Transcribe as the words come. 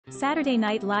Saturday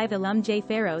Night Live alum Jay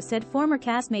Pharoah said former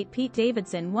castmate Pete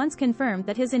Davidson once confirmed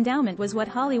that his endowment was what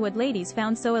Hollywood ladies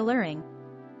found so alluring.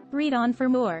 Read on for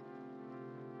more.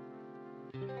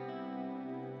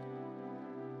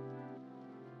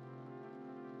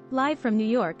 Live from New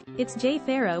York, it's Jay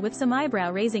Pharoah with some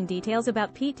eyebrow-raising details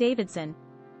about Pete Davidson.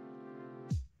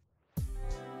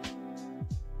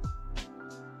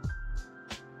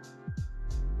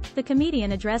 The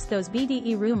comedian addressed those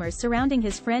BDE rumors surrounding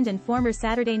his friend and former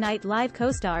Saturday Night Live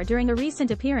co-star during a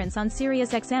recent appearance on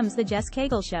SiriusXM's The Jess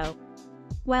Cagle Show.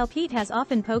 While Pete has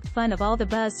often poked fun of all the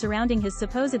buzz surrounding his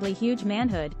supposedly huge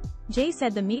manhood, Jay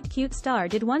said the meet-cute star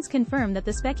did once confirm that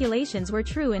the speculations were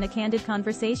true in a candid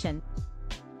conversation.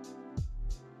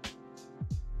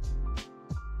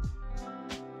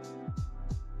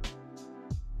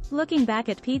 Looking back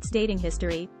at Pete's dating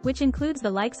history, which includes the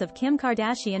likes of Kim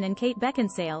Kardashian and Kate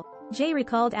Beckinsale, Jay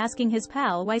recalled asking his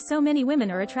pal why so many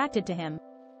women are attracted to him.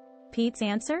 Pete's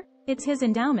answer? "It's his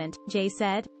endowment," Jay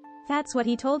said. "That's what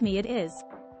he told me it is."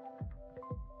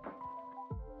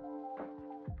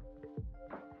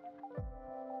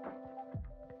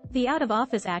 The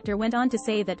out-of-office actor went on to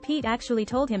say that Pete actually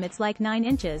told him it's like 9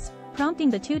 inches, prompting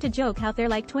the two to joke how they're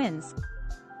like twins.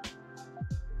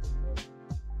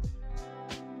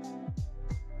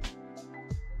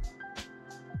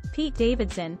 Pete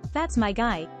Davidson, "That's my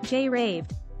guy," Jay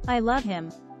raved. "I love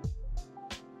him."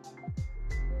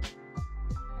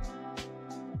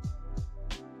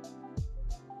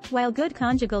 While good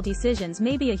conjugal decisions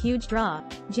may be a huge draw,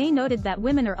 Jay noted that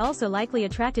women are also likely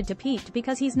attracted to Pete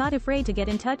because he's not afraid to get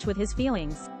in touch with his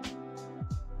feelings.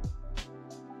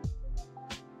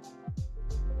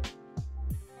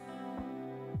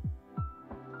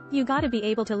 "You gotta be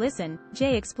able to listen,"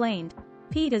 Jay explained.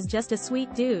 "Pete is just a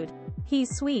sweet dude.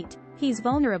 He's sweet. He's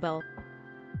vulnerable."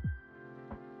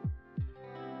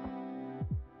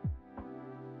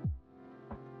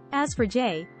 As for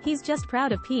Jay, he's just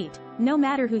proud of Pete, no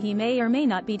matter who he may or may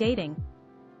not be dating.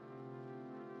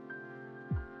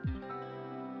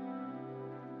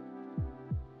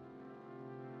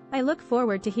 "I look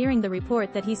forward to hearing the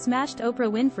report that he smashed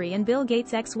Oprah Winfrey and Bill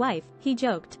Gates' ex-wife," he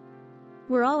joked.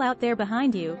 "We're all out there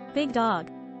behind you, big dog."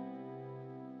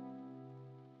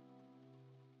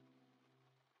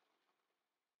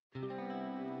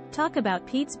 Talk about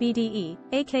Pete's BDE,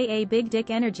 aka Big Dick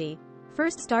Energy.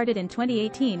 First started in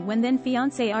 2018 when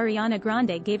then-fiancée Ariana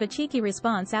Grande gave a cheeky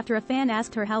response after a fan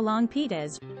asked her how long Pete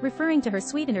is, referring to her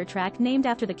Sweetener track named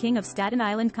after the king of Staten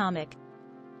Island comic.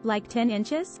 "Like 10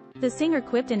 inches? The singer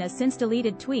quipped in a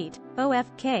since-deleted tweet,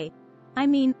 "OFK. I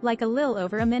mean, like a lil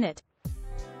over a minute."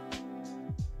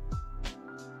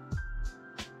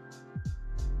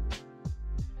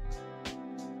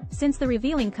 Since the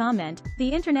revealing comment, the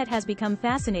internet has become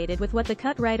fascinated with what the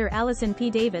cut writer Allison P.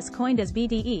 Davis coined as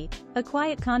BDE, a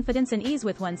quiet confidence and ease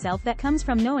with oneself that comes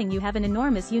from knowing you have an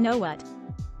enormous you-know-what.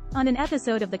 On an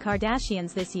episode of The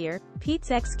Kardashians this year,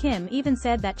 Pete's ex Kim even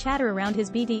said that chatter around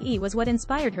his BDE was what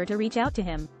inspired her to reach out to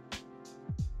him.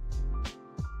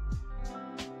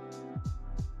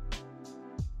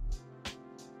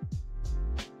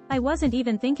 "I wasn't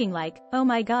even thinking like, oh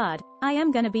my god, I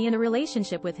am gonna be in a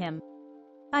relationship with him.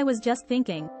 I was just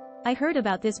thinking. I heard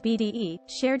about this BDE,"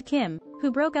 shared Kim, who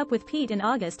broke up with Pete in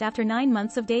August after 9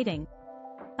 months of dating.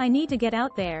 "I need to get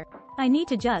out there. I need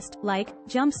to just, like,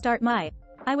 jumpstart my.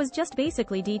 I was just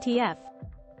basically DTF.